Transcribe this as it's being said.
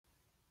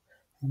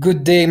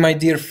Good day, my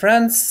dear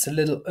friends. A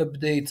little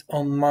update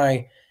on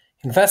my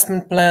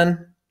investment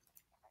plan.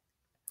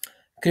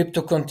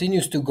 Crypto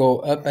continues to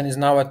go up and is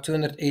now at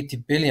 280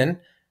 billion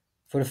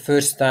for the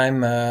first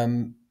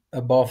time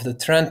above the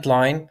trend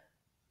line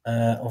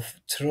of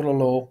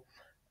Trulolo.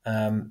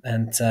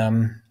 And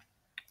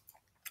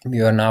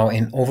we are now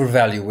in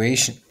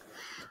overvaluation.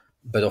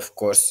 But of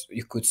course,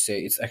 you could say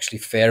it's actually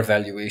fair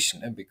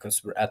valuation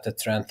because we're at the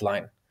trend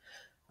line.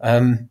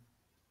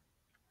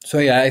 So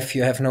yeah, if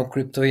you have no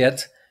crypto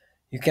yet,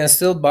 you can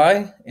still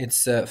buy.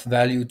 It's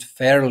valued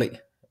fairly.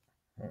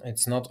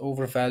 It's not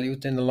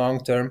overvalued in the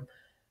long term.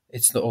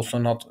 It's also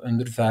not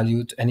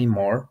undervalued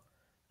anymore,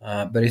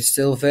 but it's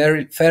still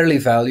very fairly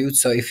valued.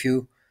 So if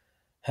you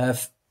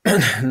have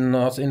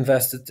not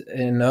invested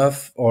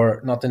enough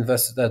or not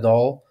invested at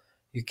all,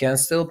 you can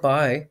still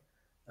buy.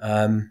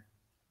 In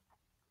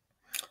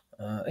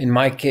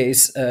my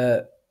case,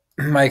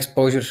 my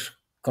exposure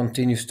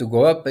continues to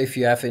go up. If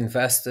you have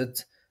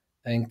invested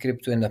in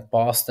crypto in the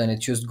past, then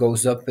it just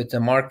goes up with the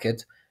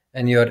market,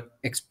 and your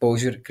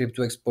exposure,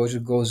 crypto exposure,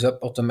 goes up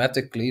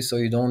automatically. So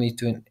you don't need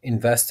to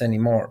invest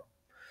anymore.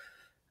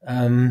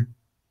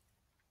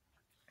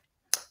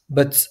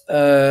 But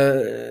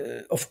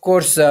of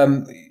course,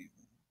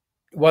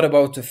 what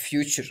about the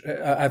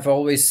future? I've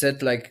always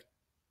said, like,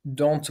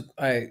 don't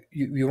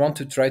you want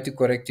to try to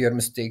correct your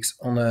mistakes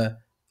on a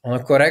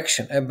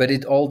correction, but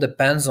it all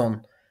depends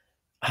on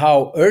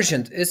how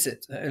urgent is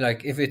it.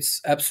 Like, if it's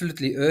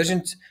absolutely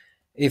urgent,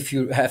 if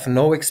you have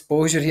no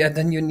exposure yet,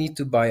 then you need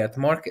to buy at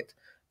market.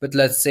 But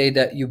let's say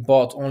that you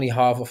bought only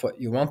half of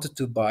what you wanted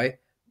to buy.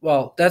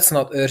 Well, that's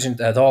not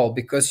urgent at all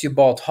because you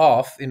bought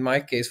half. In my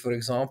case, for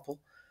example,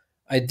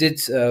 I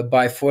did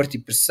buy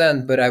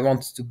 40%, but I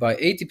wanted to buy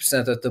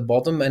 80% at the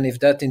bottom. And if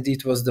that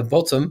indeed was the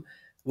bottom,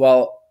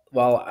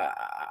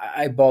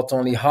 I bought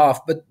only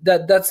half. But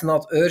that's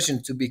not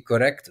urgent to be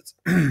corrected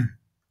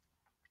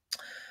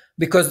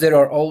because there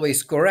are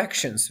always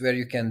corrections where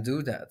you can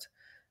do that.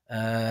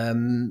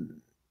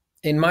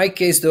 In my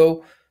case,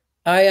 though,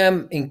 I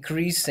am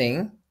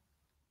increasing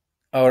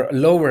or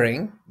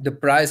lowering the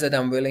price that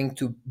I'm willing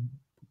to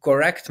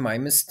correct my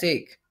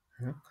mistake.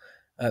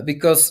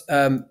 Because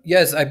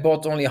yes, I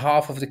bought only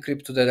half of the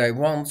crypto that I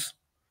want,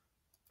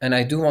 and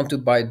I do want to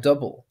buy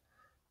double.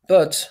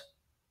 But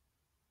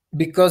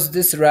because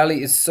this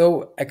rally is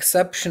so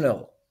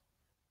exceptional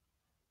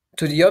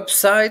to the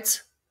upside,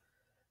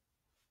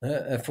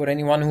 for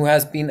anyone who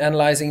has been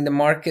analyzing the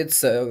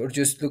markets, or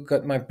just look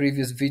at my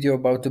previous video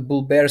about the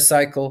bull bear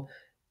cycle,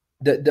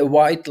 the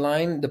white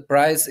line, the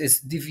price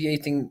is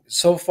deviating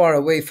so far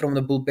away from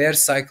the bull bear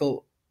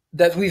cycle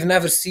that we've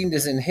never seen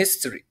this in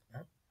history.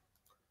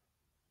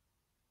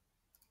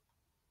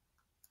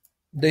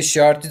 This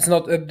chart, it's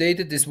not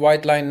updated. This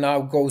white line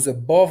now goes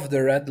above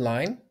the red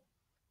line,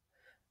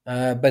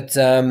 but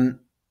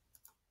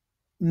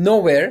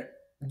nowhere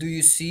do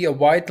you see a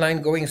white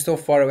line going so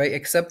far away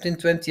except in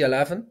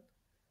 2011.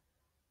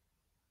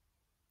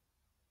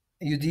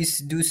 You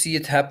do see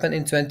it happen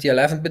in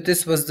 2011, but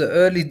this was the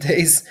early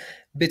days.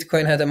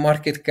 Bitcoin had a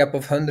market cap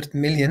of 100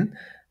 million,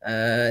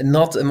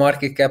 not a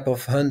market cap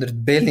of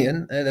 100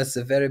 billion. That's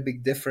a very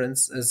big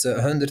difference. It's a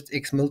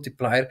 100x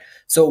multiplier.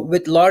 So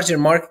with larger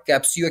market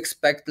caps, you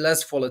expect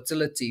less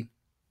volatility.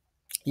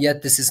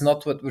 Yet this is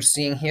not what we're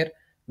seeing here.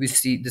 We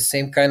see the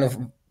same kind of,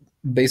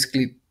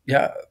 basically,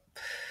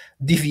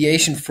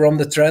 deviation from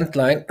the trend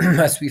line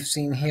as we've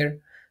seen here.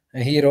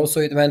 And here also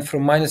it went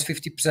from minus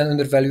 50%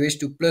 undervaluation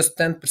to plus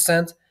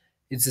 10%.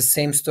 It's the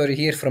same story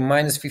here, from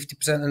minus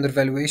 50%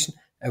 undervaluation,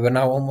 and we're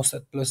now almost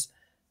at plus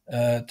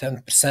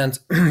 10%.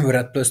 We're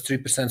at plus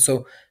 3%.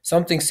 So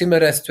something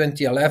similar as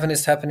 2011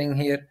 is happening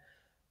here.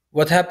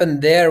 What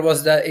happened there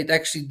was that it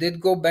actually did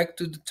go back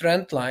to the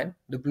trend line,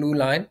 the blue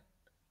line.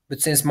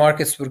 But since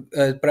markets were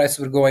prices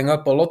were going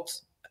up a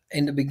lot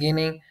in the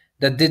beginning,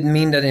 that didn't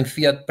mean that in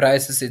fiat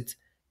prices it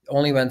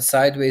only went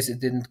sideways, it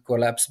didn't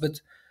collapse. But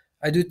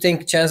I do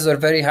think chances are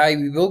very high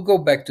we will go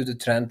back to the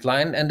trend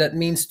line, and that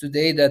means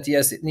today that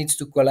yes, it needs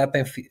to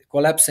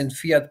collapse in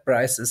fiat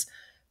prices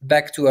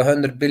back to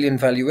 100 billion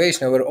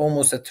valuation. Now we're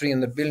almost at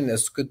 300 billion,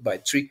 that's good by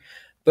 3.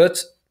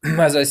 But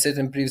as I said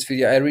in previous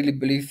video, I really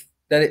believe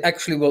that it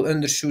actually will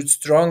undershoot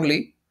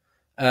strongly,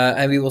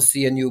 and we will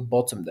see a new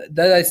bottom.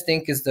 That I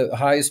think is the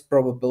highest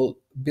probable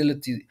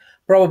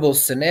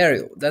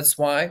scenario. That's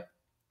why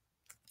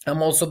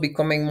I'm also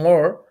becoming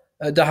more,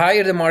 the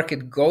higher the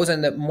market goes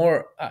and the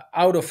more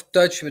out of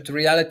touch with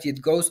reality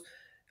it goes,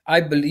 I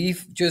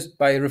believe, just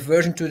by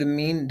reversion to the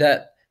mean,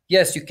 that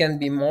yes, you can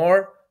be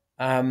more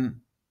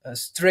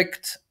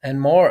strict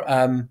and more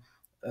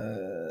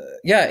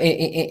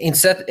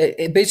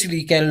basically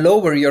you can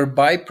lower your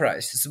buy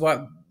price. It's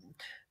what,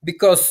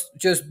 because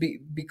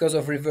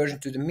of reversion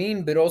to the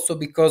mean, but also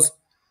because,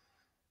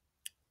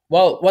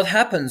 well, what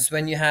happens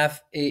when you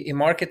have a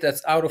market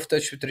that's out of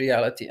touch with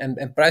reality,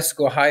 and prices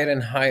go higher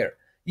and higher,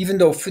 even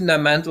though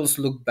fundamentals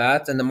look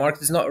bad and the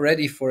market is not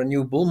ready for a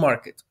new bull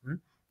market,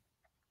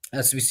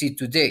 as we see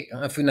today.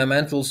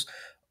 Fundamentals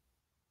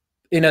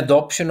in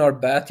adoption are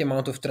bad, the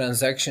amount of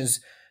transactions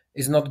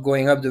is not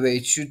going up the way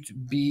it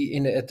should be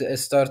at the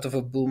start of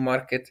a bull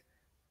market.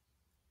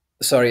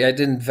 Sorry, I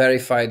didn't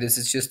verify this.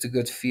 It's just a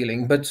good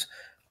feeling. But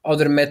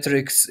other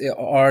metrics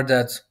are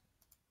that,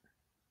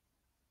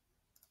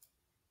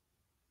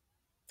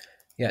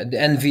 yeah, the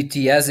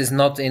NVTS is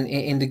not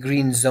in the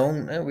green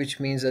zone, which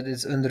means that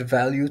it's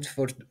undervalued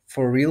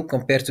for real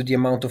compared to the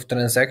amount of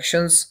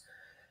transactions.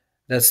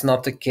 That's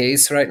not the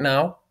case right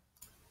now.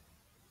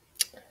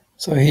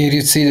 So here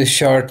you see the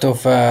chart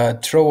of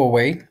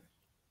throwaway,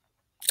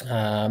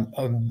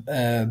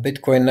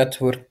 Bitcoin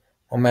network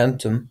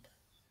momentum,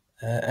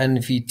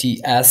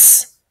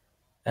 NVTS,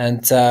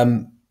 and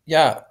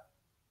yeah,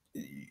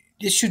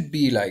 this should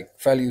be like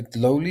valued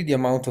lowly. The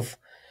amount of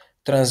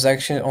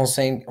transaction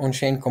on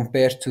chain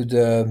compared to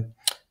the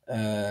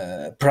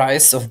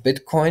price of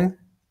Bitcoin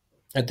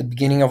at the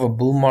beginning of a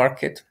bull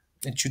market,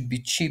 it should be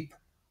cheap.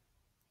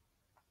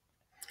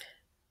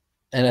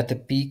 And at the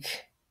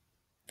peak,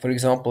 for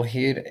example,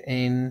 here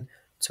in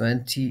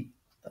 20,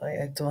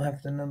 I don't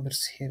have the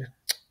numbers here.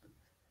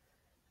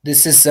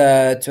 This is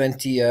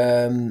 20,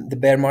 the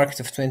bear market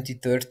of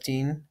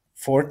 2013,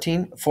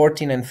 14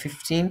 and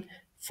 15.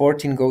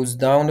 14 goes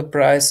down the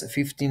price,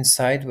 15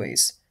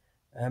 sideways.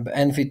 But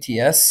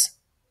NVTS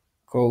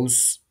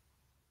goes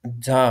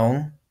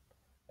down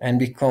and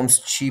becomes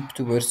cheap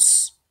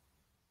towards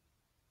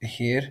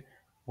here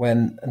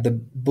when the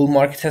bull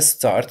market has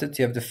started.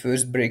 You have the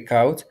first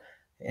breakout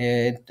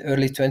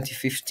early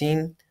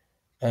 2015,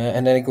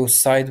 and then it goes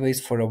sideways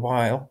for a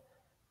while.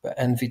 But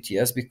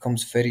NVTS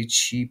becomes very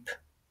cheap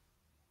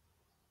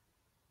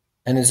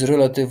and is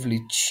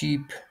relatively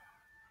cheap.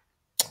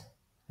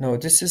 No,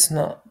 this is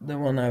not the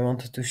one I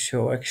wanted to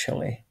show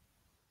actually.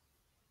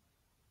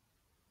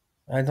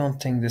 I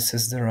don't think this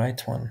is the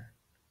right one.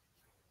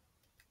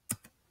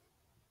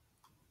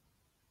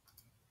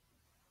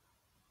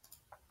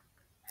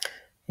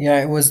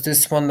 Yeah, it was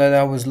this one that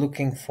I was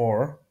looking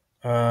for.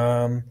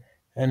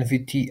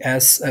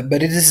 NVTS,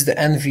 but it is the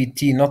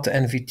NVT, not the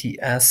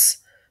NVTS.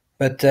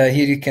 But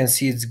here you can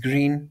see it's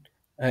green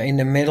in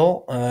the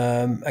middle.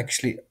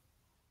 Actually,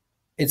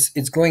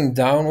 it's going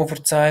down over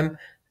time.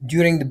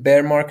 During the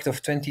bear market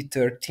of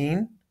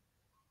 2013,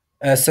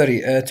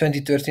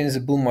 2013 is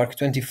a bull market.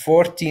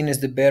 2014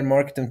 is the bear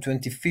market, and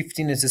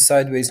 2015 is a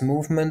sideways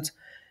movement.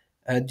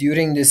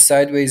 During this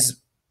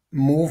sideways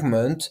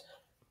movement,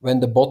 when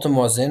the bottom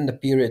was in the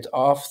period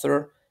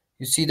after,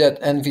 you see that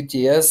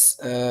NVTS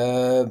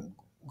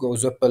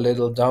goes up a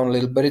little, down a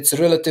little, but it's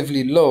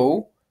relatively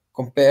low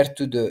compared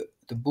to the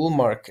bull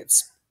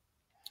markets.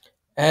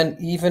 And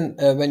even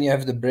when you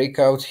have the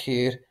breakout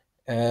here,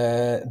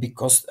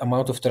 because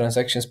amount of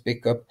transactions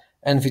pick up,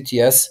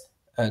 NVTS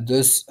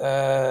does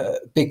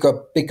pick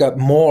up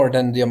more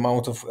than the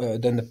amount of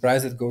than the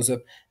price that goes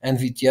up.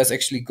 NVTS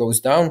actually goes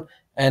down,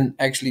 and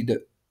actually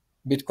the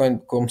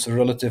Bitcoin becomes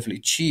relatively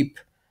cheap.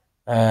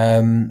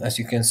 As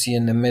you can see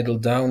in the middle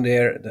down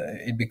there,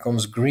 it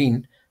becomes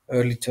green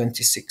early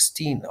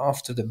 2016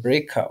 after the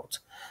breakout.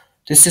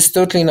 This is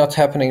totally not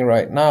happening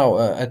right now.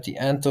 At the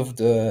end of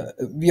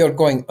we are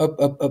going up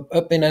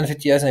in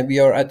NVTS, and we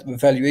are at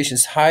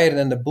valuations higher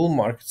than the bull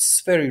market. It's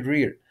very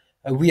weird.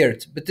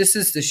 But this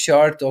is the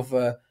chart of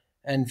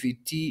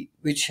NVT,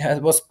 which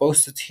was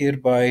posted here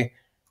by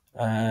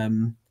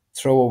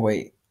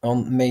Throwaway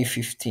on May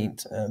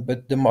 15th.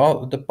 But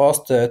the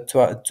past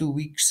 2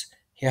 weeks,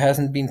 he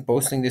hasn't been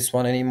posting this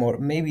one anymore.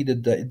 Maybe the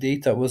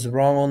data was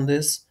wrong on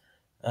this.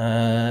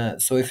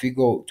 So if we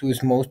go to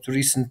his most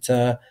recent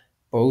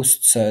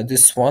posts,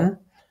 this one,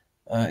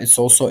 it's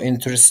also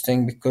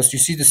interesting because you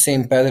see the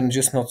same pattern,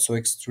 just not so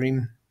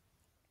extreme.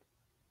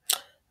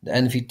 The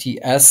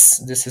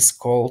NVTS, this is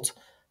called,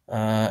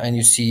 and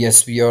you see,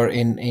 yes, we are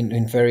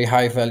in very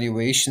high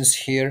valuations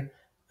here.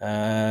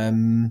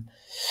 And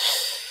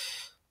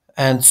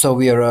so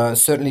we are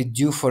certainly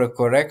due for a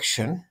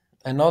correction,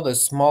 and not a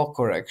small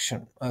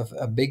correction,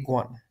 a big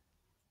one.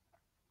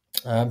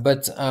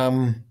 But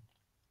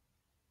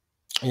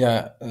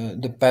yeah,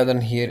 the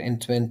pattern here in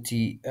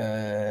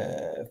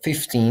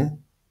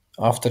 2015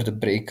 after the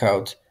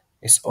breakout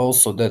is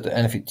also that the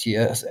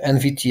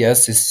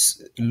NVTS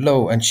is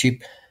low and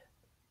cheap.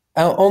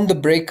 On the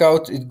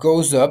breakout, it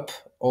goes up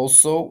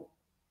also.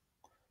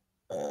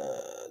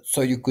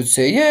 So you could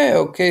say, yeah,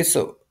 okay,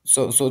 so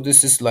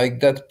this is like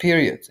that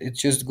period. It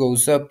just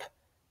goes up,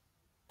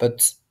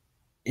 but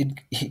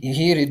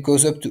here it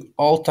goes up to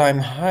all-time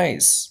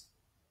highs.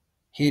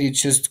 Here it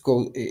just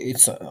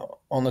it's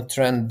on a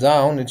trend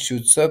down, it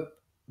shoots up,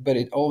 but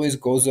it always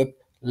goes up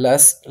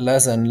less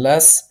and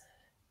less.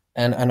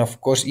 And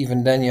of course,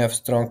 even then you have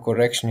strong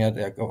correction. You had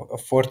like a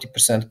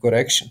 40%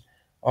 correction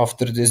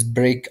after this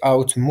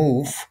breakout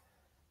move.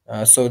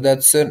 So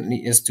that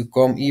certainly is to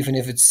come, even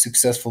if it's a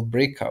successful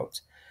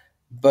breakout.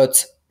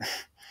 But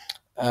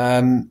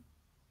yeah,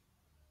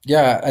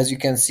 as you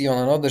can see on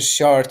another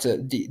chart,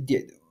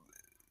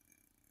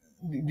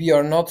 we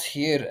are not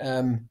here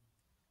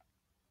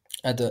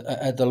at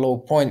the low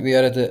point. We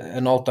are at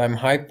an all-time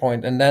high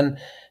point, and then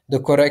the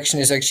correction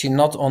is actually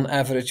not on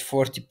average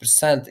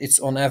 40%, it's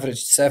on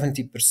average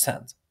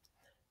 70%.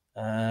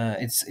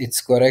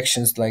 It's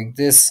corrections like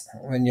this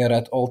when you're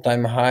at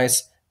all-time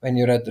highs, when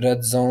you're at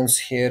red zones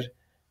here,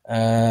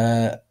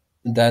 uh,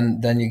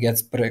 then you get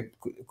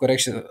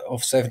correction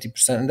of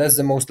 70%, and that's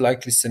the most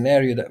likely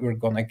scenario that we're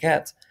gonna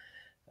get.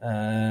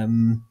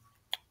 Um,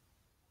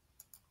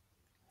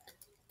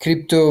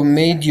 Crypto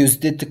Medius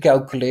did the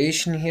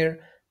calculation here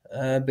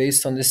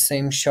based on the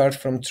same chart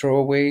from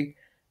Throwaway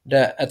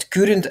that at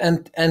current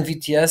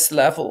NVTS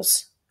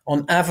levels,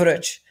 on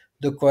average,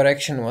 the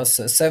correction was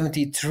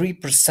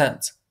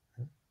 73%.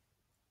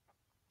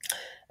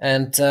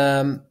 And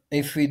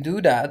if we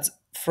do that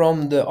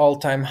from the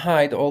all-time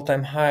high, the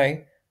all-time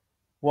high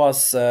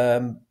was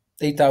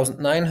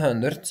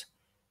 8,900,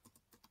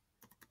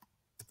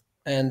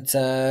 and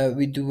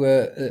we do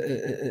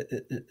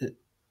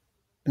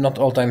not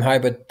all-time high,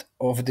 but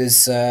of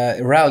this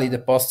rally the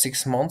past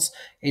 6 months,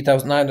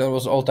 8,900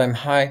 was all-time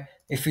high.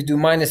 If we do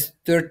minus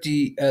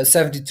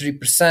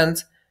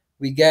 73%,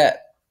 we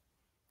get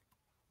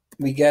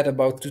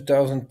about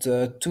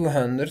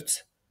 2,200.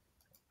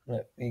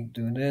 Let me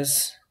do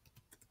this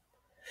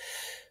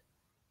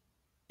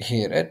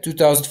here at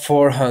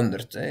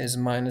 2,400 is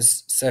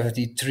minus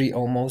 73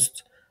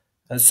 almost.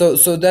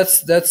 So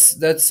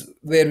that's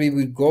where we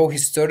would go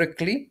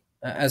historically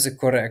as a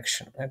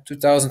correction at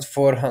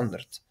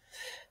 2,400.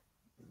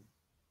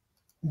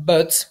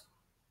 But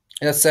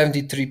that's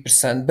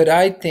 73%. But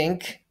I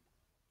think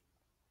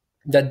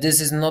that this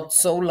is not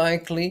so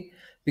likely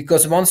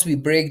because once we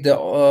break the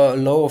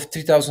low of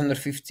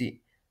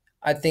 3,050,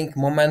 I think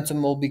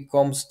momentum will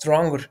become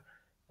stronger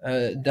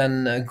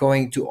than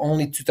going to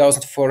only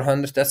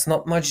 2,400. That's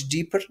not much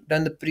deeper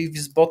than the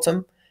previous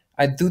bottom.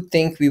 I do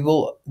think we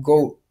will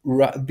go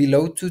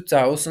below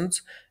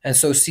 2,000 and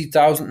so see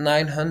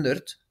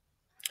 1,900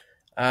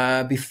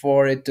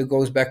 before it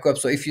goes back up.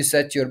 So if you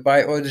set your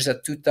buy orders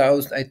at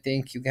 2,000, I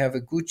think you have a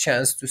good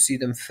chance to see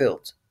them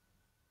filled.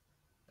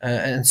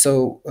 And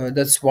so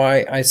that's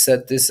why I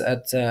set this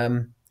at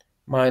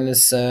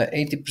minus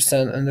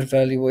 80%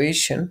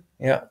 undervaluation.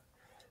 Yeah.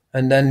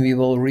 And then we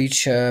will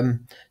reach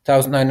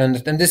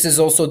 1,900. And this is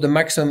also the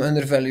maximum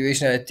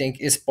undervaluation I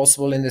think is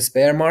possible in this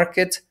bear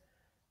market.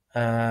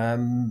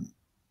 Yeah.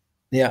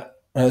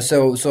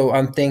 So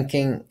I'm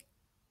thinking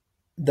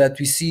that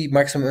we see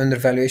maximum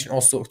undervaluation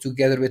also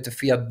together with the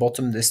fiat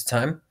bottom this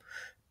time.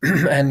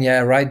 And yeah,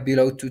 right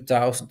below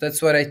 2,000.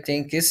 That's what I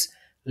think is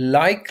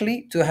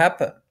likely to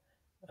happen.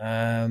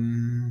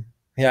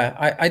 Yeah,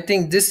 I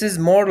think this is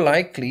more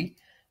likely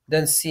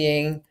than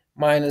seeing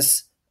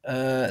minus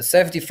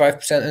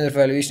 75%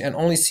 undervaluation and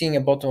only seeing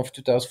a bottom of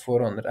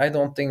 2,400. I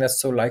don't think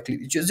that's so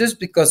likely. Just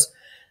because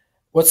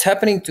what's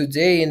happening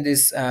today in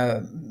this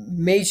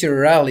major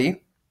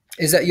rally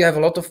is that you have a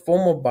lot of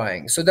FOMO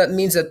buying. So that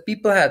means that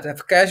people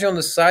have cash on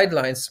the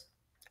sidelines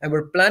and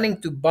were planning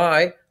to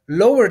buy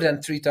lower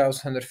than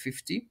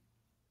 3,150.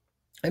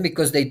 And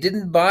because they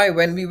didn't buy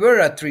when we were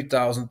at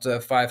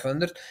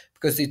 3,500,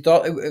 because they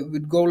thought it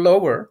would go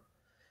lower.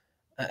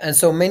 And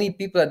so many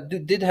people that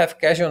did have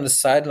cash on the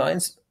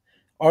sidelines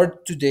are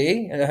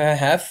today,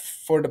 have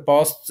for the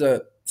past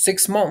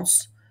 6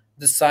 months,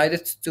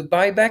 decided to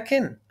buy back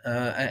in.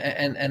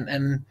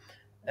 And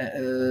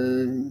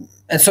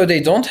so they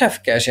don't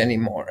have cash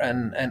anymore.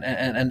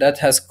 And that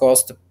has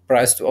caused the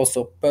price to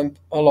also pump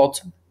a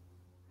lot.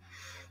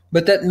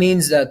 But that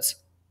means that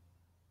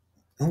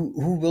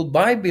who will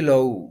buy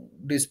below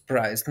this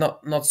price?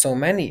 Not so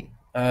many,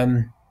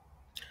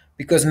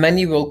 because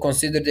many will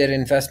consider their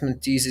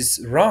investment thesis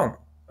wrong.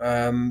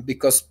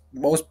 Because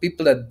most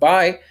people that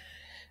buy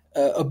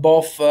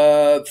above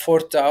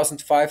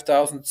 4,000,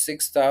 5,000,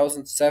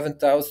 6,000,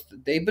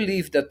 7,000, they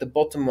believe that the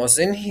bottom was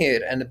in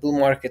here and the bull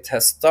market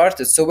has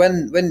started. So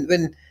when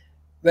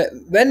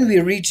we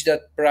reach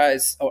that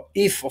price, or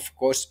if, of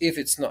course, if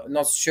it's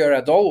not sure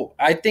at all,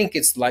 I think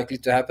it's likely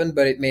to happen,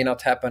 but it may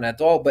not happen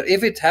at all. But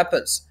if it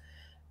happens,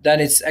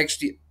 then it's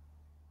actually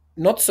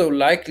not so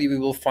likely we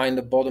will find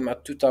a bottom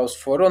at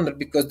 2,400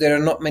 because there are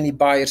not many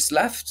buyers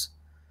left.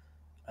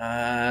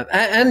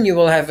 And you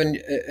will have a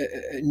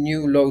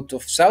new load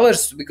of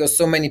sellers because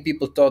so many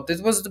people thought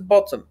this was the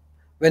bottom.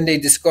 When they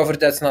discovered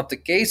that's not the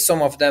case,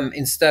 some of them,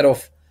 instead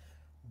of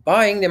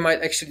buying, they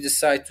might actually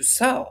decide to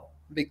sell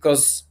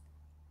because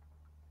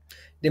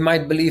they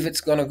might believe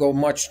it's going to go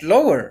much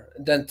lower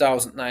than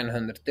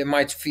 1,900. They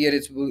might fear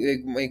it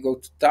may go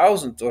to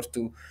 1,000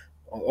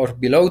 or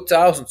below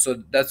 1,000.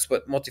 So that's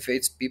what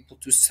motivates people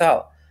to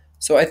sell.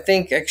 So I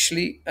think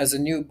actually as a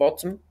new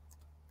bottom,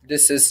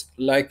 this is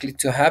likely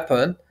to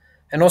happen.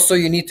 And also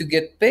you need to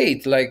get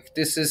paid. Like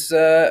this is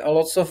a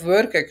lot of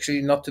work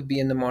actually not to be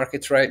in the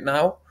market right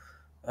now.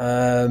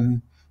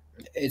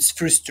 It's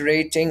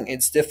frustrating.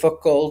 It's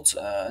difficult.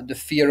 The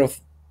fear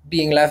of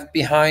being left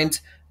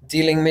behind,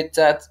 dealing with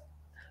that.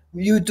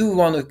 You do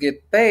want to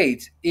get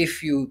paid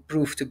if you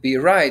prove to be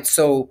right.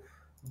 So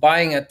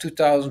buying at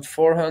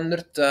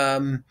 2,400,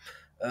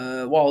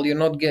 well, you're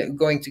not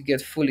going to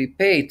get fully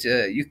paid.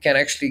 You can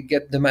actually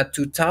get them at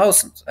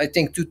 2,000. I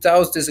think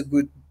 2,000 is a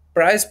good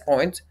price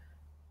point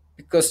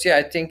because, yeah,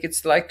 I think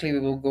it's likely we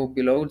will go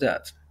below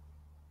that.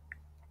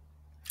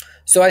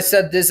 So I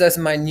set this as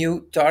my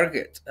new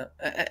target.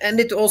 And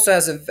it also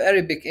has a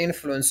very big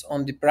influence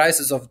on the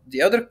prices of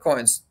the other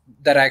coins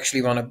that I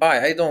actually want to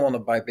buy. I don't want to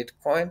buy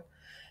Bitcoin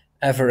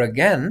ever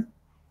again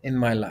in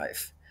my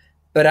life,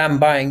 but I'm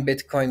buying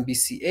Bitcoin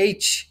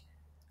BCH.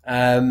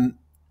 Um,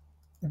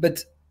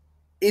 but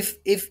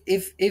if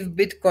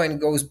Bitcoin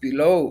goes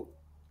below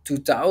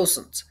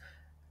 2000,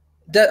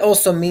 that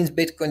also means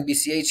Bitcoin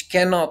BCH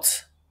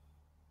cannot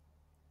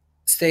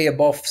stay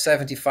above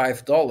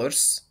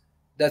 $75.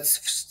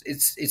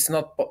 It's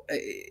not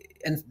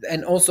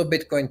and also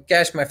Bitcoin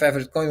Cash, my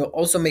favorite coin, will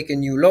also make a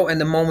new low,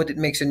 and the moment it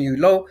makes a new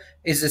low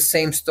is the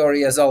same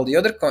story as all the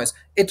other coins.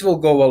 It will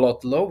go a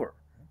lot lower,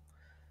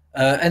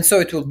 and so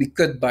it will be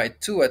cut by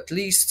two at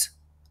least.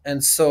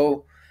 And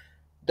so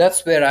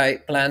that's where I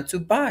plan to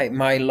buy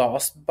my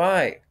last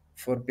buy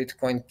for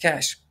Bitcoin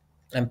Cash,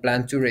 and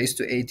plan to raise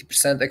to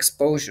 80%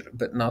 exposure,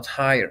 but not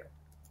higher.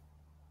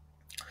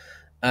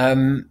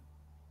 Um,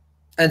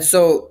 and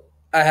so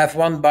I have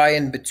one buy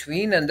in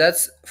between, and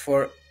that's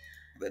for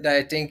that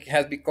I think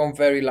has become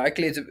very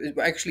likely. It's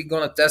actually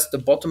going to test the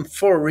bottom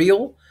for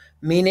real,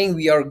 meaning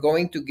we are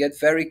going to get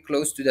very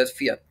close to that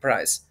fiat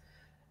price.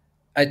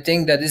 I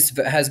think that this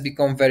has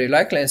become very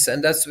likely,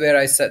 and that's where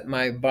I set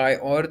my buy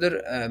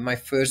order, my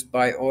first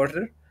buy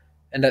order,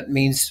 and that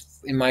means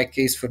in my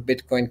case for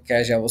Bitcoin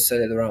Cash, I will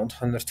set it around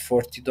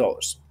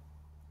 $140.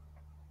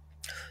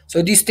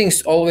 So these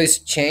things always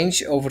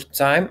change over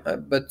time,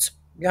 but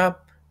yeah,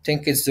 I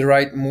think it's the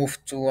right move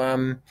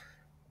to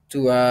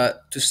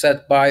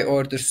set buy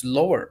orders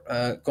lower,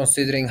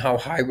 considering how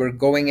high we're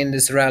going in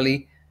this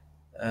rally.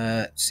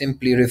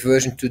 Simply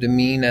reversion to the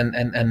mean,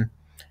 and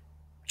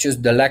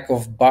just the lack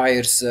of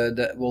buyers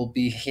that will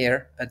be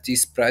here at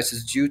these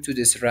prices due to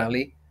this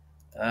rally.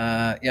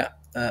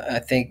 I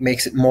think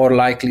makes it more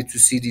likely to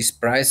see these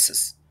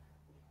prices.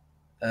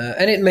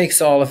 And it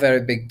makes all a very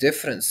big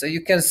difference. So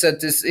you can set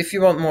this if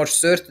you want more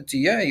certainty.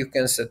 Yeah, you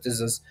can set this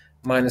as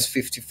minus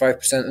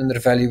 55%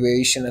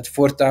 undervaluation at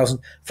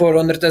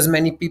 4,400, as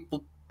many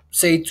people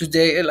say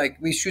today. Like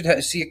we should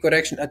see a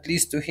correction at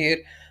least to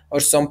here, or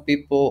some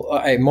people,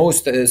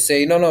 most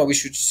say no, we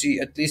should see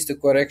at least a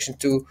correction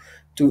to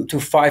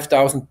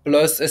 5,000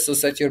 plus. So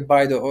set your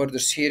buy the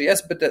orders here.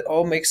 Yes, but that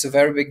all makes a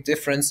very big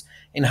difference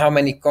in how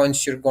many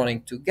coins you're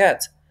going to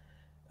get.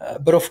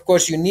 But of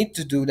course, you need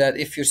to do that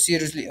if you're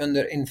seriously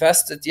under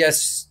invested.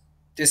 Yes,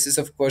 this is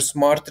of course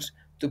smarter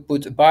to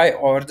put buy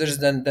orders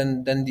than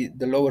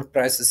the lower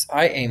prices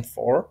I aim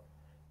for.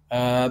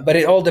 But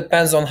it all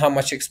depends on how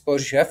much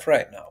exposure you have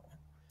right now.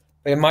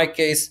 But in my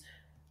case,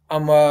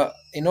 I'm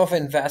enough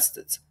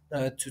invested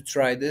to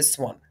try this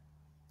one.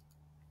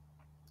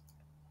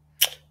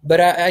 But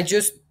I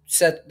just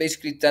set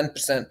basically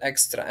 10%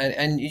 extra,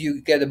 and you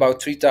get about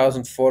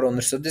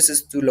 3,400. So this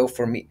is too low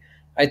for me.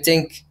 I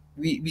think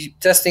we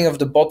testing of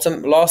the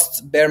bottom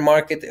last bear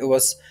market, it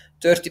was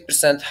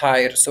 30%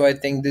 higher. So I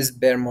think this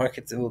bear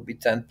market will be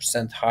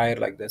 10% higher.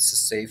 Like that's a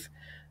safe,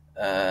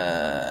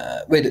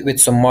 with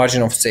some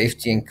margin of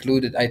safety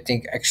included. I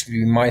think actually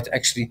we might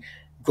actually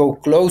go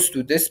close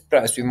to this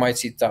price. We might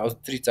see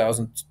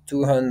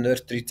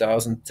 3,200,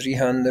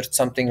 3,300,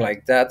 something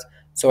like that.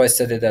 So I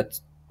set it at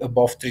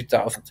above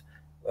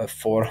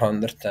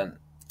 3,400,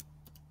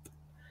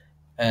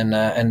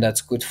 and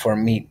that's good for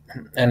me.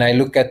 And I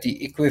look at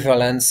the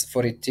equivalents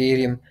for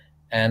Ethereum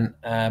and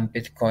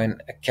Bitcoin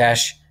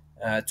Cash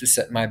to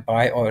set my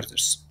buy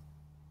orders.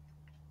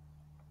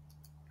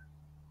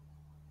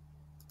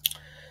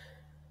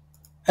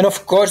 And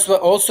of course,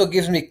 what also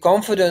gives me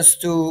confidence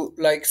to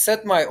like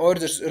set my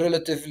orders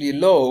relatively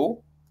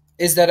low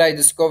is that I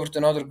discovered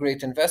another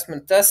great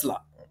investment,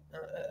 Tesla,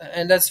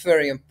 and that's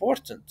very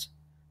important.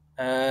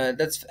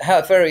 That's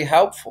very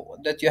helpful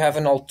that you have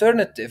an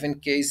alternative in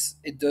case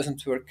it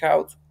doesn't work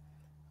out,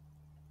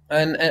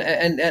 and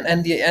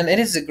it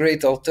is a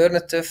great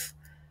alternative.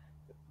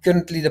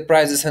 Currently, the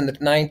price is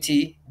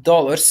 $190,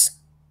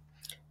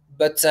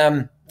 but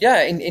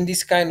yeah, in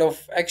this kind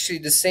of actually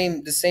the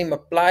same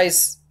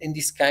applies in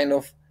this kind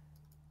of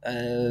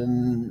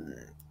um,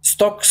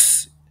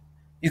 stocks.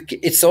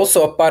 It's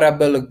also a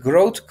parabolic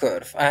growth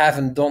curve. I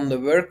haven't done the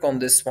work on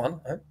this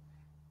one,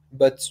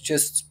 but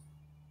just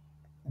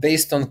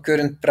based on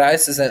current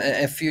prices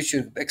and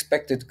future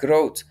expected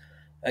growth,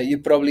 you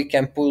probably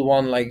can pull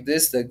one like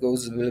this that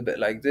goes a little bit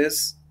like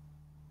this.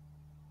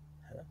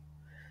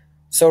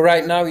 So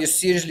right now you're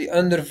seriously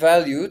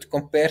undervalued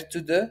compared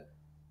to the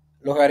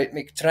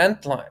logarithmic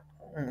trend line.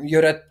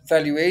 You're at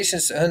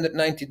valuations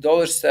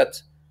 $190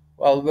 that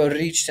were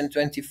reached in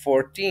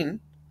 2014,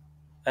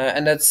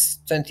 and that's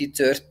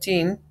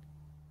 2013.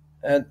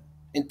 Uh,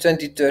 in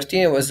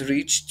 2013, it was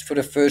reached for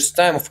the first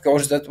time. Of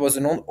course, that was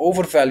an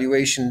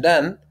overvaluation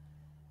then,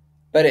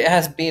 but it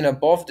has been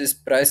above this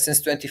price since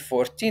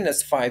 2014.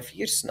 That's 5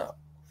 years now.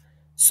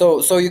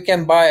 So you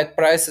can buy at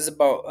prices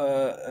about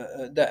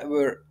that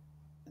were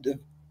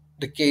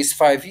the case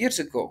 5 years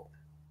ago.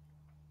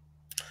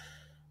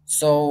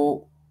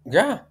 So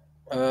yeah,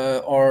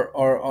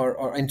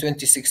 or in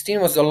 2016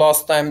 was the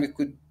last time we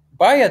could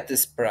buy at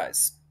this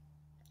price.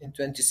 in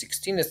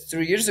 2016. It's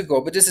 3 years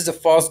ago, but this is a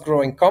fast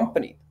growing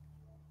company.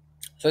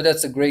 So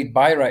that's a great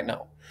buy right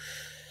now.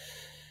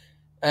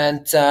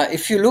 And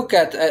if you look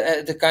at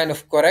the kind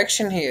of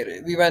correction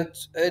here, we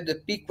went,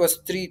 the peak was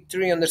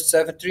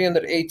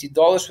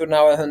 $380. We're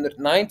now at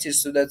 190,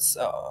 so that's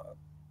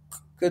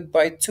good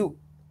by two.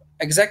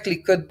 Exactly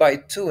good by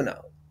two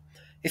now.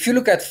 If you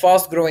look at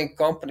fast growing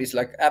companies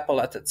like Apple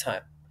at the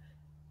time,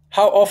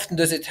 how often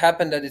does it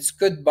happen that it's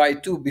good by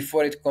two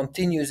before it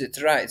continues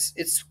its rise?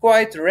 It's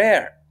quite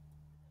rare.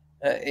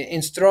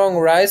 In strong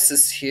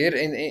rises here,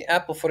 in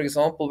Apple, for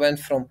example, went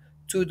from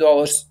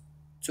 $2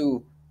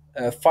 to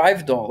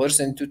 $5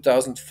 in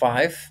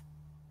 2005.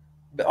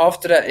 But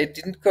after that, it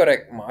didn't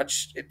correct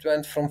much. It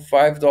went from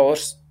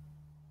 $5.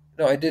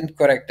 No, it didn't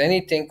correct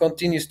anything.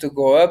 Continues to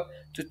go up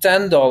to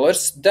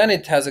 $10. Then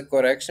it has a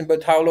correction.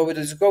 But how low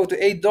does it go? To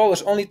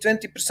 $8. Only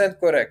 20%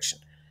 correction.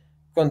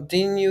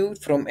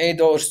 Continued from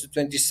 $8 to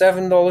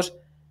 $27.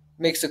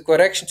 Makes a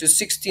correction to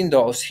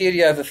 $16. Here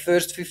you have a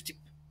first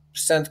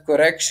 50%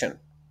 correction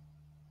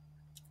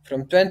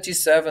from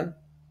 27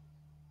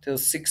 till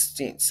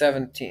 16,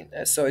 17.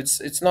 So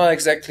it's not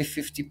exactly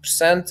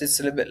 50%, it's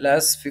a little bit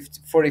less,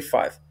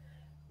 45.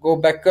 Go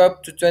back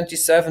up to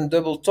 27,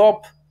 double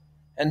top,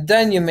 and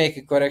then you make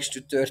a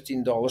correction to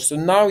 $13. So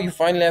now you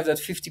finally have that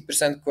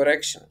 50%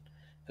 correction.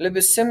 A little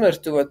bit similar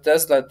to what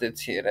Tesla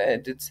did here.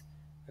 It did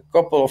a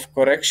couple of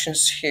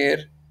corrections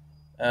here.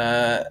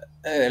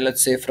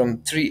 Let's say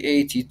from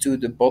 380 to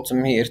the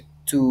bottom here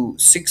to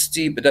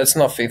 60, but that's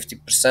not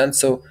 50%.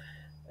 So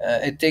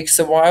it takes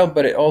a while,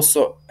 but it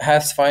also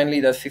has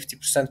finally that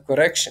 50%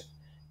 correction.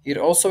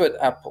 Here also at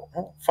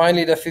Apple,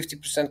 finally that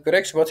 50%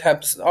 correction. What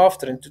happens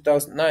after in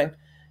 2009?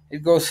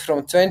 It goes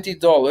from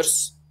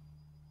 $20.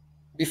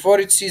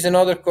 Before it sees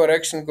another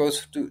correction,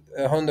 goes to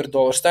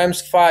 $100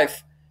 times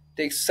 5.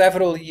 Takes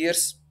several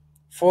years,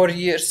 4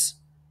 years.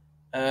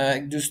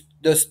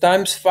 Does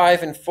times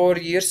 5 in 4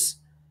 years,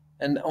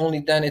 and only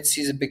then it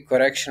sees a big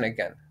correction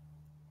again.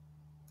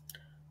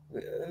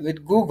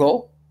 With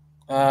Google,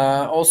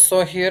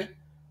 also here,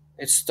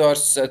 it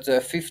starts at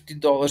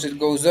 $50. It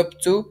goes up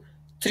to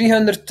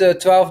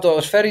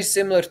 $312, very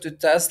similar to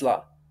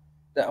Tesla.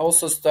 That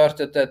also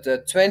started at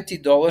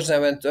 $20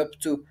 and went up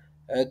to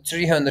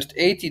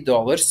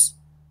 $380.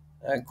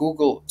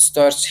 Google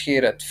starts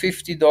here at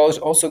 $50,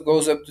 also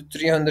goes up to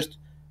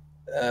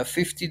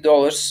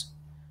 $350.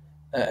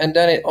 And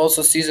then it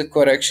also sees a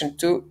correction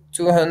to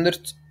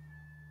 $200,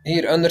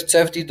 here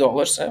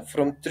 $170,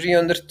 from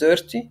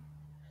 330,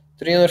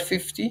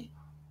 350,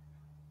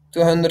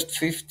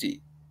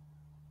 250.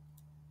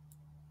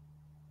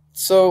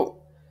 So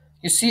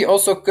you see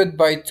also cut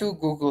by two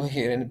Google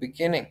here in the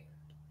beginning.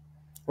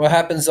 What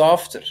happens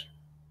after?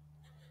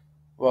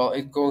 Well,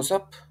 it goes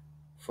up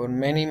for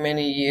many,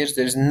 many years.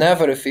 There's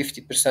never a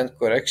 50%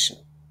 correction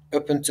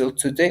up until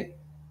today,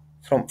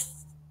 from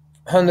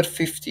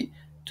 150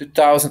 to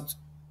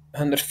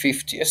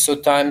 1,150. So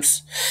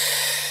times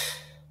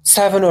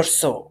 7 or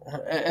so.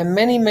 And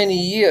many, many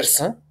years,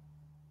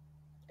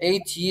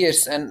 8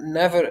 years, and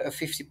never a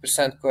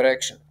 50%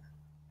 correction.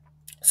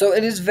 So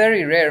it is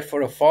very rare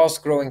for a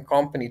fast growing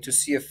company to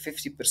see a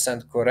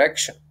 50%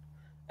 correction.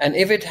 And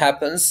if it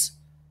happens,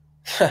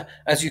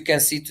 as you can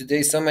see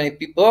today, so many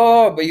people,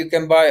 oh, but you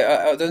can buy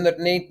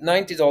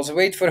 $190,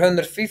 wait for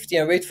 150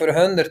 and wait for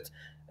 100.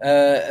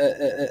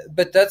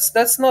 But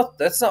that's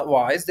not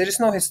wise. There is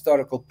no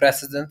historical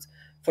precedent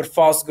for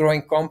fast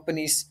growing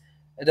companies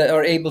that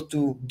are able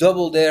to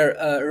double their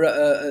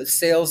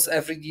sales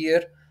every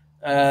year,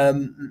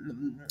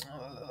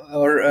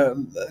 or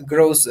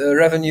gross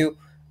revenue,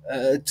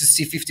 to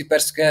see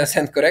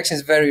 50% correction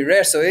is very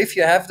rare. So if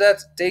you have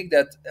that, take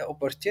that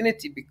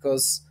opportunity,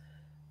 because,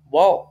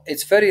 well,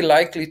 it's very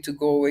likely to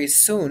go away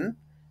soon,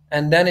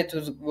 and then it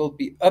will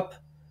be up.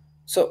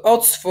 So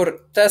odds for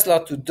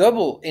Tesla to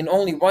double in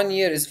only 1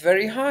 year is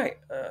very high.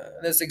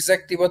 That's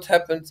exactly what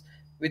happened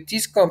with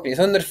these companies.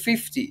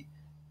 150.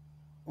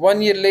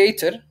 1 year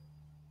later,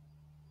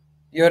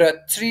 you're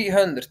at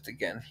 300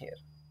 again here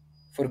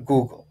for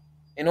Google.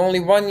 In only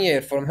 1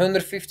 year, from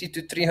 150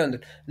 to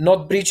 300.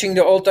 Not breaching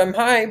the all-time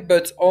high,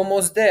 but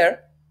almost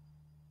there.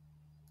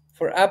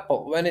 For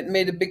Apple, when it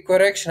made a big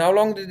correction, how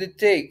long did it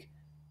take?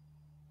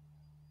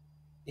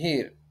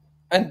 Here.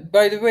 And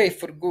by the way,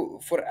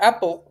 for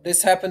Apple,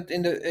 this happened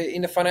in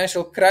the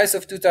financial crisis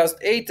of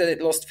 2008, that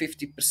it lost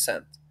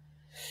 50%.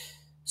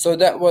 So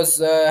that was,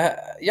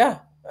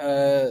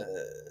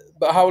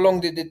 but how long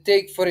did it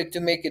take for it to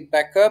make it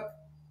back up?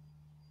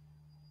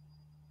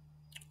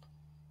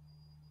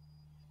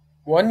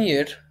 1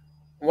 year.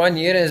 1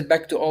 year is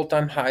back to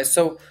all-time high.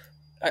 So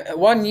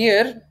 1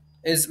 year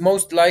is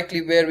most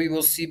likely where we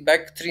will see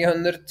back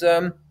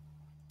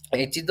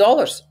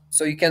 $380.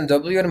 So you can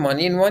double your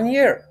money in 1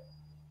 year.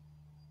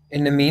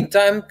 In the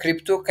meantime,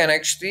 crypto can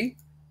actually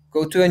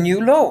go to a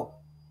new low.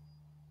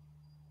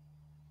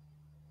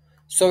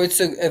 So it's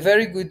a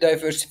very good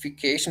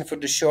diversification for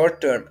the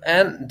short term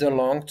and the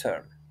long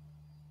term.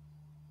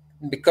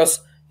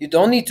 Because you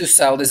don't need to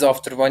sell this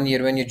after 1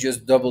 year when you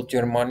just doubled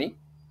your money.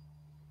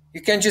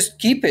 you can just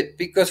keep it,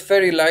 because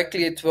very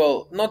likely it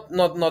will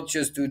not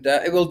just do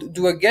that, it will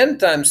do again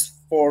times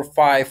 4 or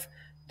 5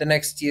 the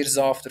next years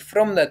after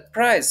from that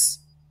price.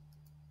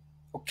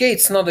 Okay,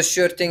 it's not a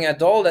sure thing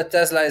at all that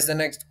Tesla is the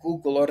next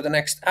Google or the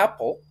next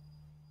Apple.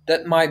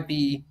 That might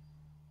be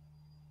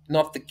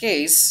not the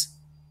case.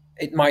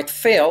 It might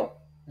fail.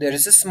 There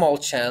is a small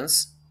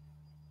chance.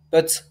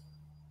 But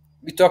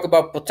we talk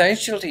about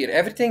potential here.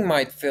 Everything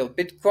might fail.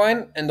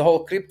 Bitcoin and the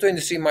whole crypto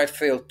industry might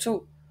fail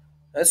too.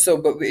 But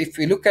if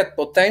we look at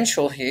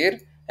potential here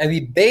and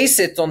we base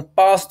it on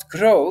past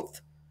growth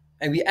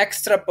and we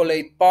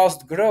extrapolate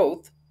past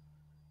growth,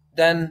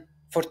 then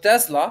for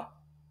Tesla,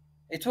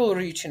 it will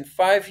reach in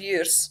 5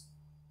 years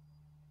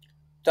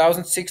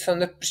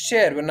 1,600 per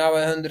share. We're now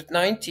at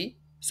 190.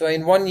 So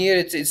in 1 year,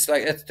 it's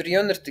like at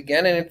 300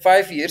 again. And in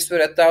 5 years,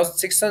 we're at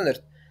 1,600.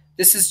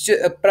 This is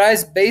just a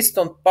price based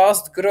on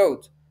past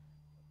growth.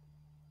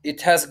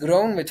 It has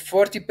grown with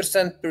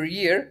 40% per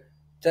year,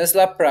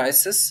 Tesla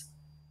prices,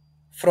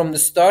 from the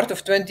start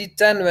of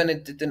 2010 when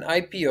it did an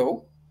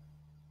IPO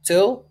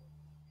till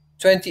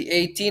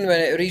 2018 when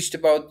it reached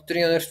about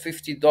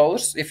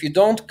 $350. If you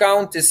don't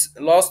count this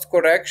last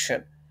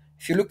correction,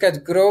 if you look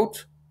at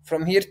growth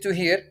from here to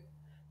here,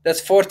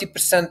 that's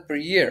 40% per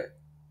year.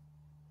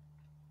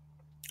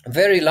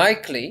 Very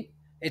likely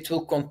it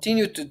will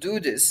continue to do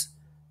this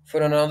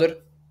for another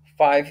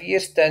 5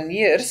 years, 10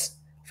 years.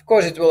 Of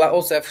course, it will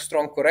also have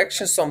strong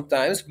corrections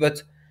sometimes,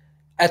 but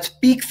at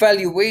peak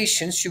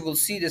valuations, you will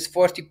see this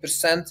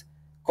 40%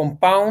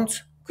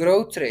 compound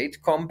growth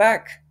rate come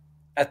back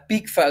at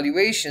peak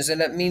valuations. And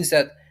that means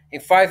that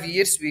in 5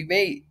 years, we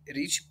may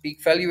reach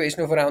peak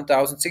valuation of around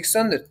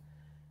 1,600.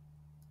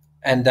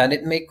 And then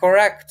it may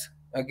correct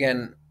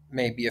again,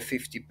 maybe a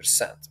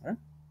 50%.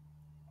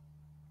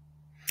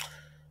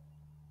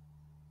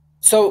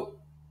 So,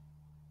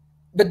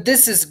 but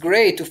this is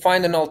great to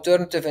find an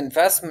alternative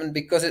investment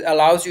because it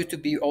allows you to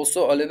be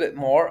also a little bit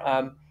more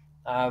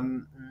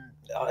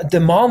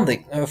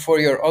demanding for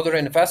your other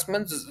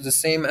investments, the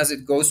same as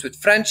it goes with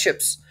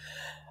friendships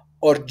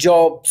or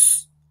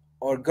jobs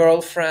or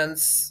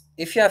girlfriends.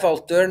 If you have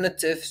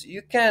alternatives,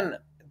 you can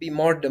be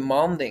more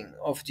demanding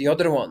of the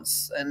other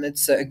ones, and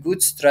it's a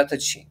good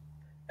strategy.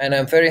 And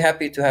I'm very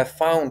happy to have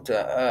found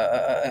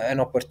an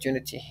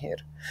opportunity here.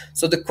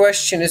 So the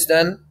question is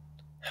then,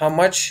 how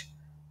much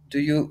do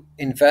you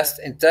invest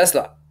in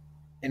Tesla?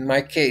 In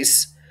my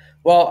case,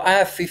 well, I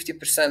have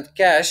 50%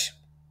 cash.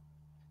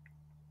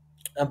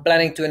 I'm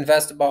planning to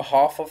invest about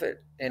half of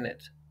it in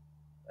it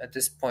at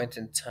this point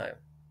in time.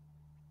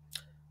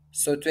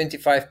 So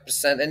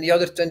 25%, and the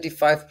other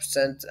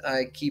 25%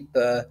 I keep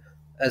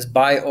as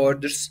buy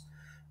orders.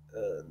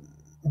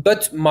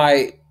 But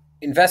my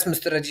investment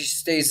strategy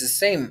stays the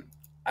same.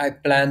 I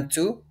plan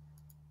to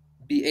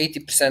be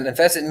 80%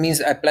 invested. It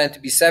means I plan to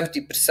be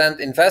 70%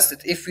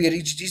 invested. If we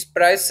reach these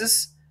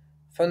prices,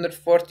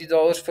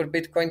 $140 for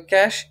Bitcoin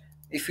Cash,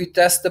 if we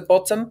test the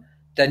bottom,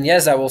 then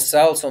yes, I will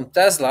sell some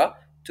Tesla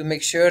to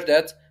make sure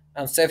that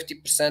I'm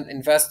 70%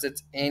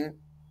 invested in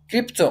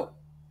crypto.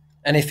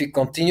 And if we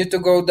continue to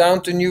go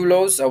down to new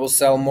lows, I will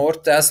sell more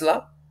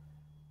Tesla.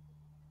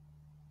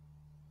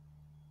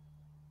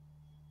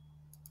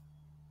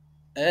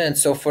 And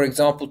so, for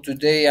example,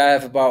 today I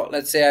have about,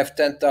 let's say I have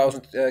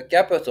 10,000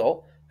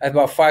 capital. I have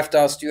about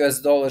 5,000 US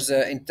dollars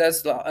in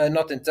Tesla,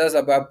 not in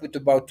Tesla, but I put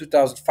about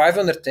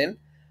 2,500 in.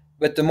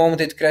 But the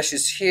moment it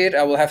crashes here,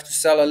 I will have to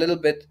sell a little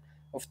bit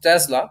of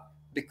Tesla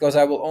because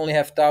I will only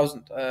have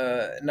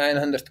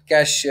 1,900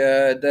 cash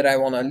that I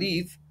want to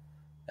leave.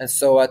 And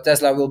so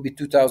Tesla will be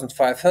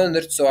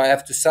 2,500. So I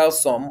have to sell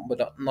some,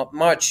 but not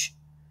much.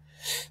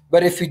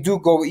 But if we do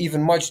go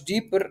even much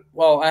deeper,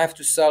 well, I have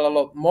to sell a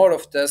lot more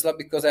of Tesla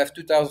because I have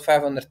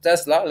 2,500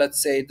 Tesla.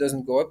 Let's say it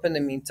doesn't go up in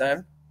the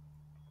meantime.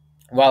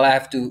 Well, I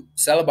have to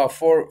sell about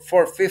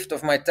 4/5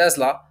 of my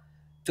Tesla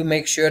to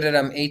make sure that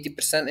I'm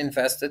 80%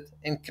 invested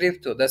in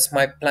crypto. That's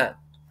my plan.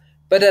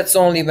 But that's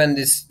only when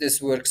this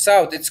works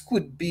out. It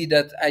could be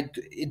that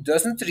it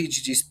doesn't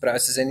reach these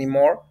prices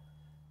anymore.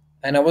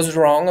 And I was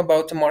wrong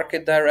about the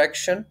market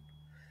direction.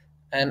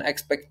 And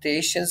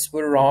expectations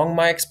were wrong,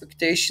 my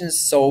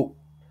expectations. So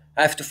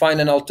I have to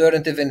find an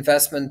alternative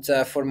investment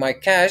for my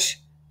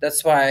cash.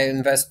 That's why I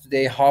invest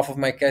today half of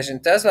my cash in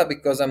Tesla,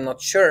 because I'm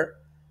not sure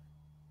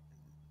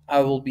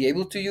I will be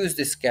able to use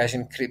this cash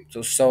in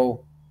crypto.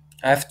 So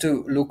I have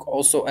to look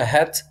also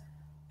ahead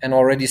and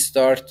already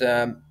start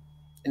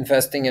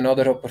investing in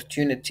other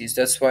opportunities.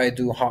 That's why I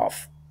do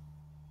half.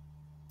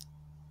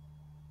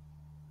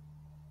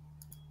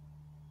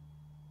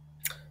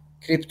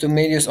 Crypto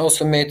Media's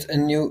also made a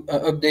new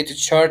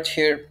updated chart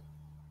here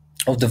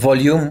of the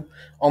volume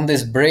on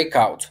this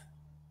breakout.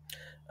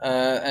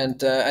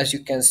 And as you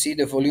can see,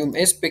 the volume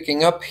is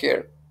picking up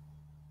here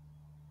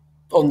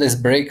on this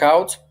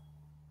breakout.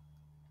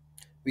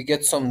 We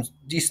get some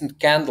decent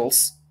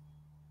candles,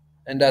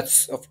 and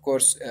that's of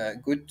course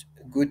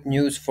good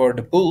news for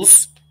the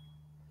bulls.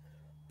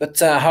 But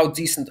how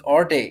decent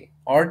are they?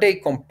 Are they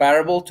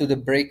comparable to the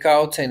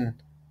breakout in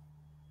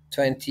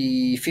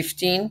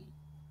 2015?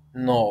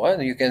 No,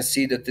 you can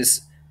see that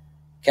this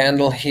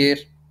candle here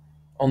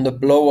on the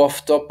blow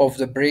off top of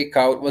the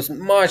breakout was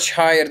much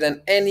higher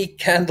than any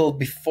candle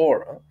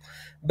before.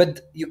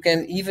 But you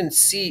can even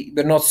see,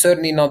 we're not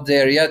certainly not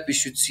there yet. We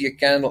should see a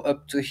candle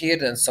up to here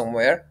then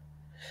somewhere.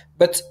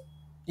 But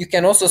you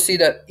can also see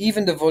that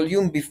even the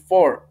volume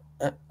before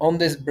on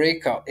this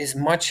breakout is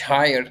much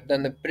higher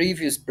than the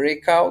previous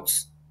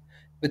breakouts.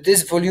 But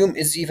this volume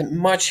is even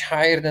much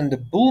higher than the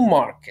bull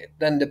market,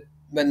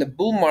 when the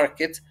bull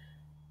market,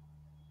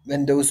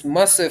 when those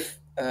massive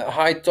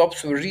high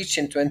tops were reached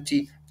in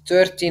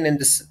 2013, and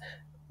this,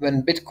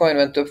 when Bitcoin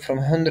went up from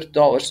 $100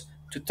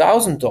 to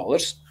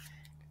 $1,000,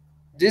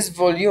 this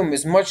volume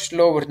is much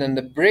lower than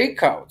the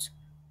breakout.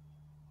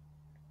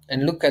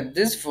 And look at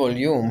this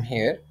volume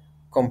here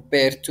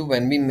compared to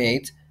when we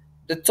made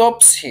the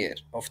tops here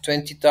of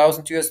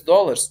 20,000 US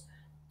dollars.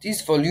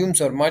 These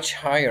volumes are much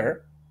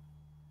higher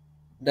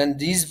than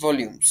these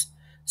volumes.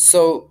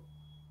 So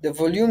the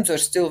volumes are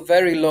still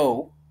very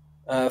low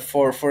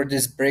for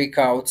this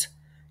breakout,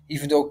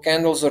 even though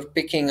candles are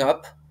picking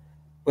up.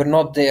 We're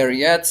not there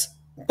yet,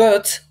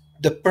 but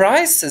the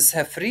prices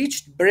have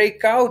reached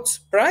breakout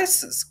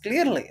prices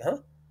clearly.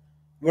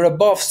 We're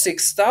above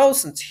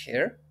 6,000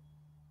 here.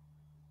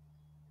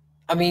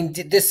 I mean,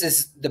 this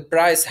is, the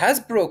price has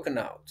broken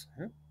out.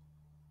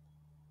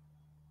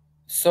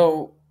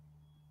 So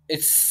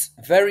it's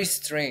very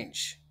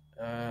strange.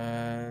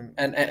 And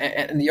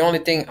the only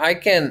thing I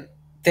can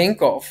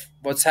think of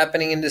what's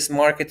happening in this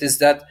market is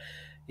that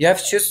you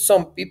have just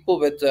some people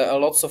with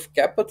lots of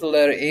capital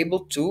that are able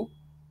to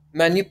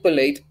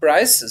manipulate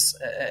prices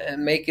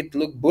and make it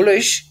look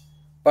bullish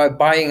by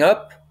buying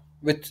up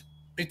with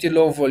pretty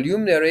low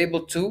volume. They're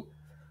able to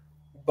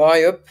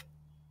buy up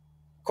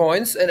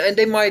coins, and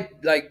they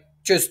might like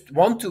just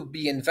want to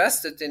be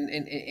invested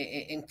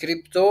in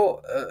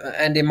crypto,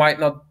 and they might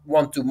not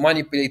want to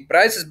manipulate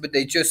prices, but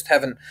they just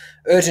have an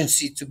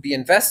urgency to be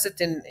invested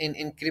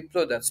in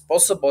crypto. That's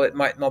possible. It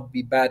might not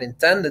be bad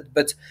intended,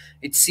 but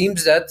it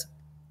seems that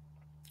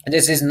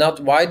this is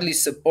not widely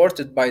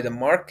supported by the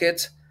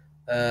market,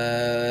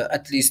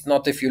 at least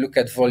not if you look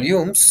at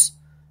volumes.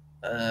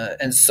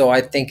 And so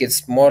I think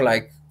it's more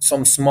like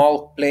some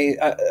small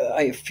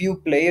a few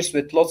players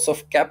with lots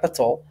of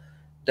capital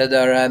that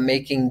are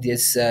making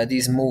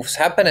these moves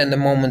happen. And the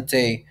moment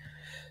they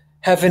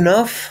have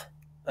enough,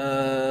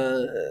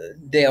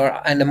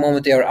 the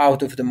moment they are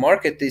out of the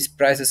market, these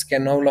prices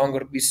can no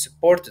longer be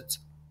supported.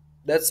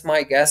 That's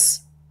my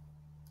guess.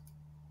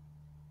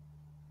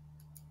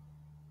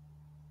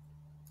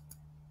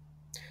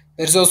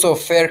 There's also a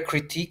fair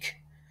critique.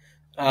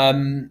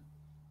 Um,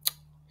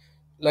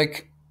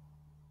 like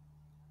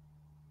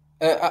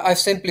I've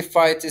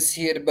simplified this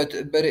here, but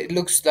it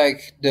looks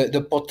like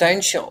the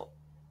potential.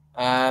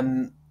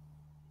 Um,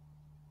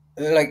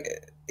 like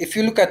if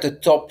you look at the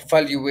top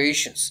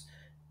valuations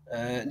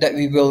that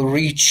we will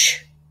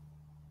reach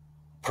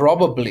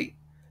probably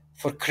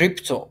for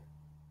crypto.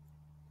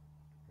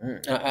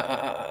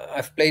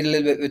 I've played a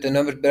little bit with the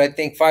numbers, but I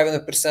think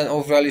 500%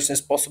 overvaluation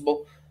is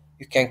possible.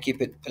 You can keep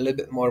it a little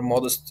bit more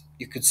modest.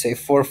 You could say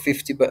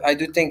 450, but I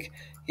do think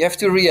you have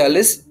to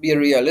be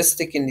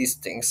realistic in these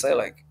things. I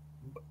like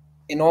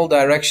in all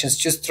directions.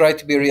 Just try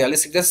to be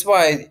realistic. That's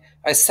why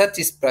I set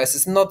these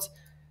prices. Not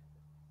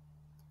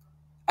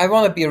I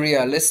want to be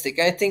realistic.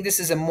 I think this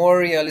is a more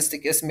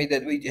realistic estimate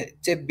that we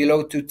tip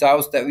below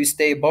 2,000, that we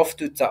stay above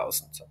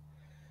 2,000.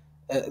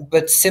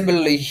 But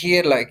similarly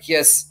here, like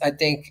yes, I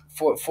think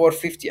for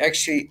 450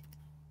 actually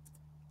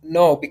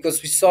no,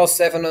 because we saw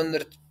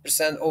 700%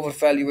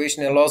 overvaluation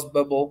in last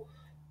bubble.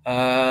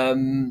 I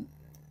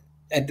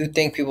do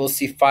think we will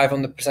see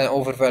 500%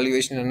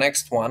 overvaluation in the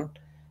next one.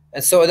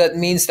 And so that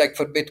means like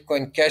for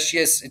Bitcoin Cash,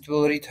 yes, it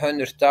will reach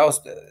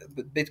 100,000,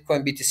 but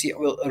Bitcoin BTC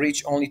will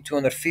reach only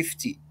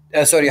 150,000.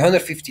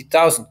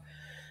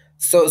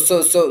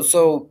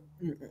 So,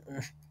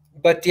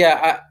 but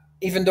yeah,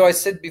 even though I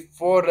said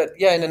before that,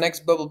 yeah, in the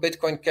next bubble,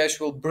 Bitcoin Cash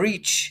will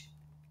breach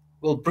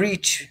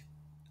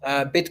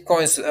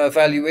Bitcoin's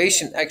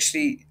valuation.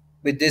 Actually,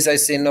 with this, I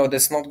say no,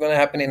 that's not going to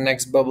happen in the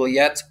next bubble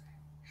yet.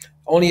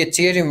 Only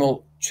Ethereum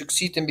will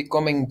succeed in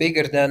becoming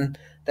bigger than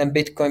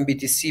Bitcoin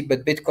BTC,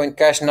 but Bitcoin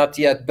Cash not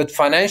yet. But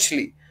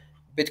financially,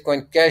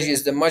 Bitcoin Cash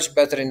is the much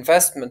better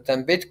investment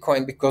than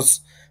Bitcoin, because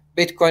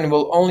Bitcoin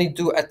will only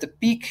do at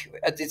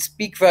its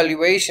peak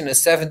valuation a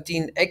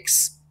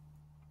 17x,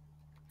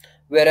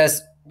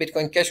 whereas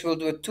Bitcoin Cash will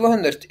do a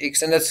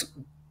 200x, and that's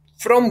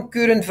from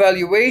current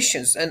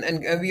valuations.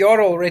 And we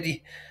are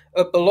already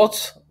up a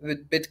lot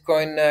with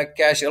Bitcoin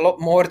Cash, a lot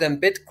more than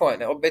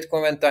Bitcoin.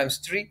 Bitcoin went times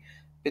 3,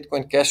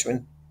 Bitcoin Cash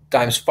went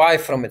times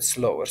 5 from its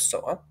lower.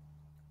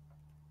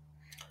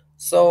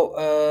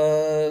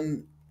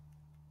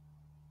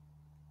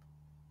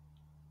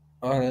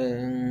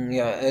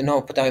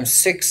 No, times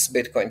 6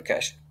 Bitcoin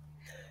Cash.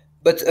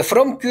 But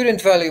from current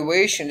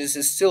valuation, this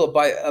is still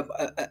by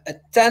a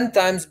 10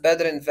 times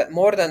better,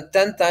 more than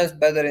 10 times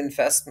better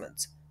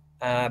investment,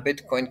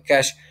 Bitcoin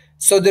Cash.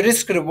 So the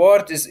risk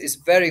reward is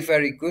very,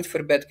 very good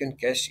for Bitcoin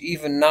Cash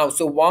even now.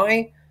 So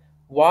why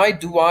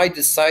do I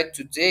decide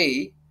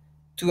today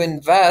to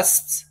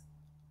invest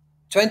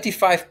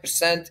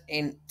 25%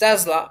 in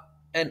Tesla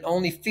and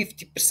only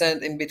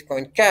 50% in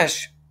Bitcoin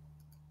Cash.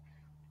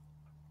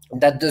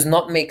 That does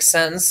not make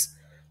sense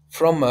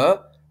from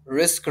a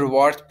risk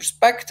reward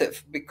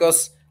perspective,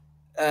 because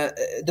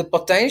the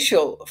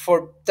potential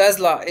for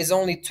Tesla is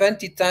only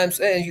 20 times,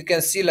 and you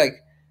can see,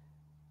 like,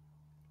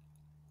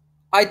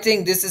 I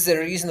think this is a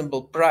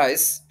reasonable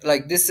price.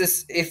 Like, this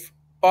is, if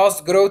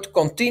past growth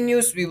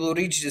continues, we will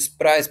reach this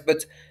price.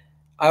 But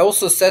I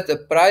also set a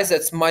price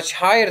that's much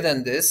higher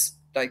than this,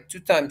 like 2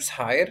 times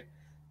higher.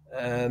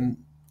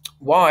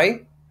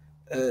 Why?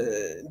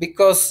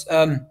 Because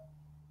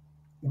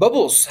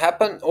bubbles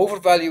happen,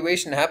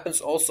 overvaluation happens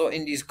also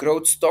in these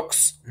growth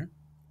stocks,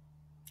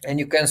 and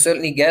you can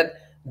certainly get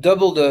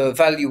double the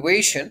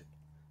valuation,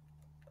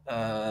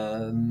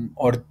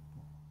 or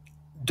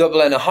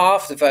double and a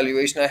half the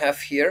valuation I have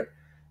here,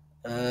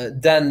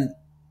 than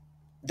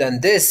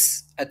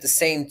this at the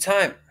same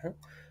time.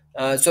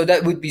 So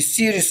that would be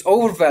serious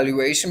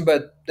overvaluation,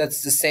 but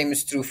that's the same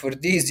is true for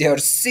these. They are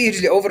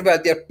seriously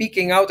overvalued. They're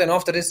peaking out, and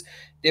after this,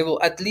 they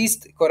will at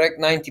least correct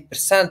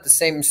 90%. The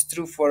same is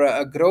true for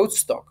a growth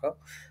stock.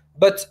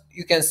 But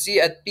you can see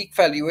at peak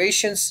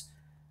valuations,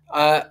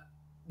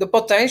 the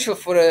potential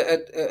for a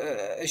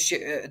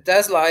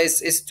Tesla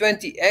is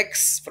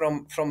 20x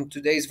from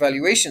today's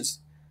valuations.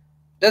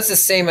 That's the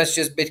same as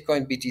just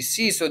Bitcoin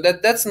BTC. So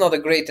that's not a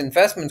great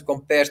investment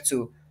compared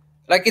to,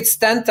 like, it's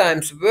 10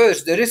 times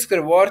worse. The risk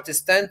reward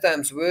is 10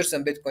 times worse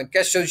than Bitcoin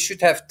Cash. So you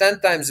should have 10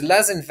 times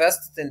less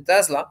invested in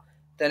Tesla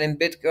than in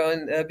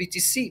Bitcoin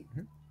BTC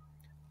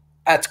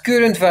at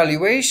current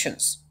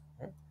valuations.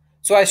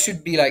 So I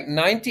should be like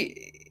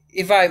 90.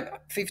 If I'm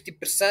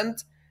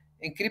 50%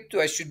 in crypto,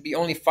 I should be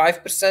only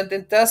 5%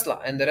 in Tesla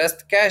and the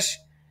rest cash.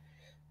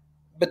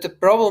 But the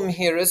problem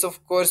here is,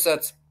 of course,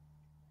 that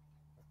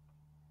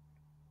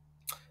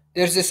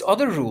there's this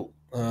other rule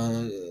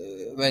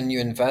when you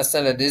invest,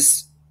 and that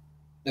is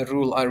the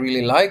rule I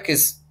really like,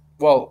 is,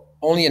 well,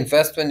 only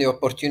invest when the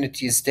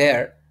opportunity is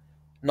there,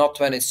 not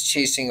when it's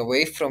chasing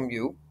away from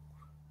you.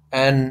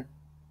 And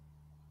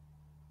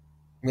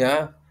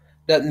yeah,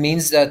 that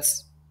means that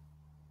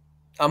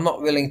I'm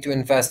not willing to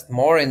invest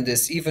more in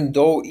this, even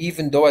though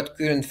at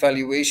current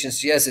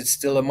valuations, yes, it's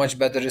still a much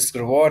better risk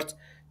reward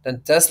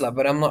than Tesla,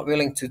 but I'm not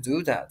willing to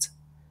do that.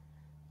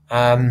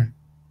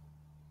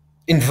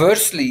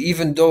 Inversely,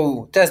 even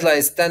though Tesla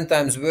is 10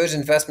 times worse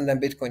investment than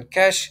Bitcoin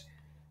Cash,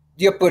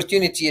 the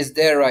opportunity is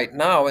there right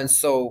now, and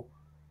so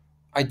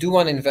I do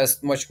want to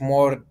invest much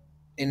more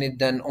in it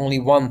than only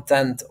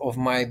 1/10 of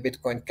my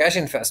Bitcoin Cash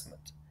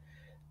investment.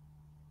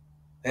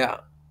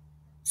 Yeah.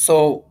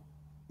 So,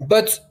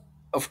 but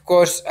of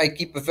course, I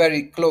keep a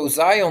very close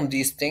eye on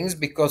these things,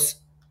 because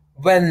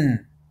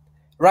when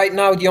right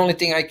now the only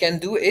thing I can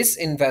do is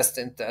invest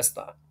in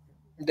Tesla.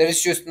 There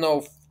is just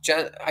no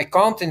chance. I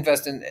can't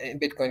invest in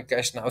Bitcoin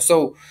Cash now.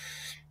 So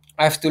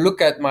I have to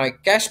look at my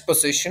cash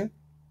position,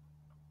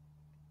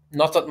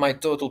 not at my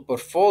total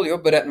portfolio,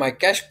 but at my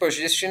cash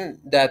position,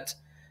 that,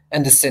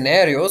 and the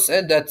scenarios,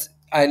 that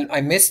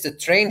I missed the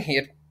train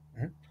here,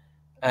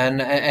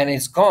 and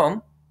it's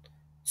gone.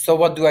 So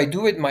what do I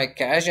do with my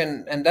cash?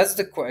 And that's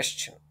the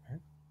question.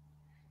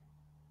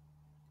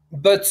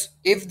 But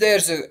if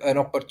there's an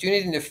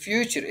opportunity in the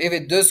future, if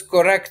it does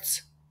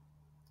correct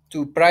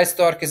to price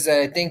targets that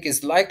I think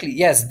is likely,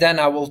 yes, then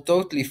I will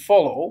totally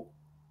follow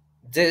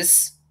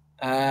this.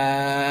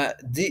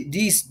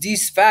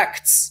 These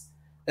facts,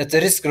 that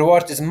the risk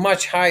reward is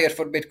much higher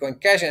for Bitcoin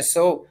Cash, and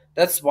so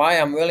that's why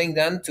I'm willing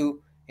then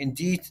to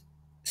indeed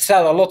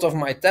sell a lot of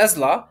my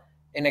Tesla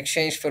in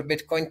exchange for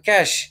Bitcoin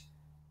Cash,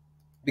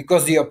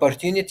 because the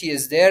opportunity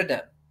is there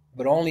then.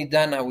 But only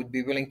then I would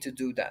be willing to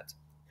do that.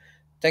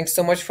 Thanks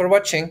so much for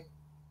watching.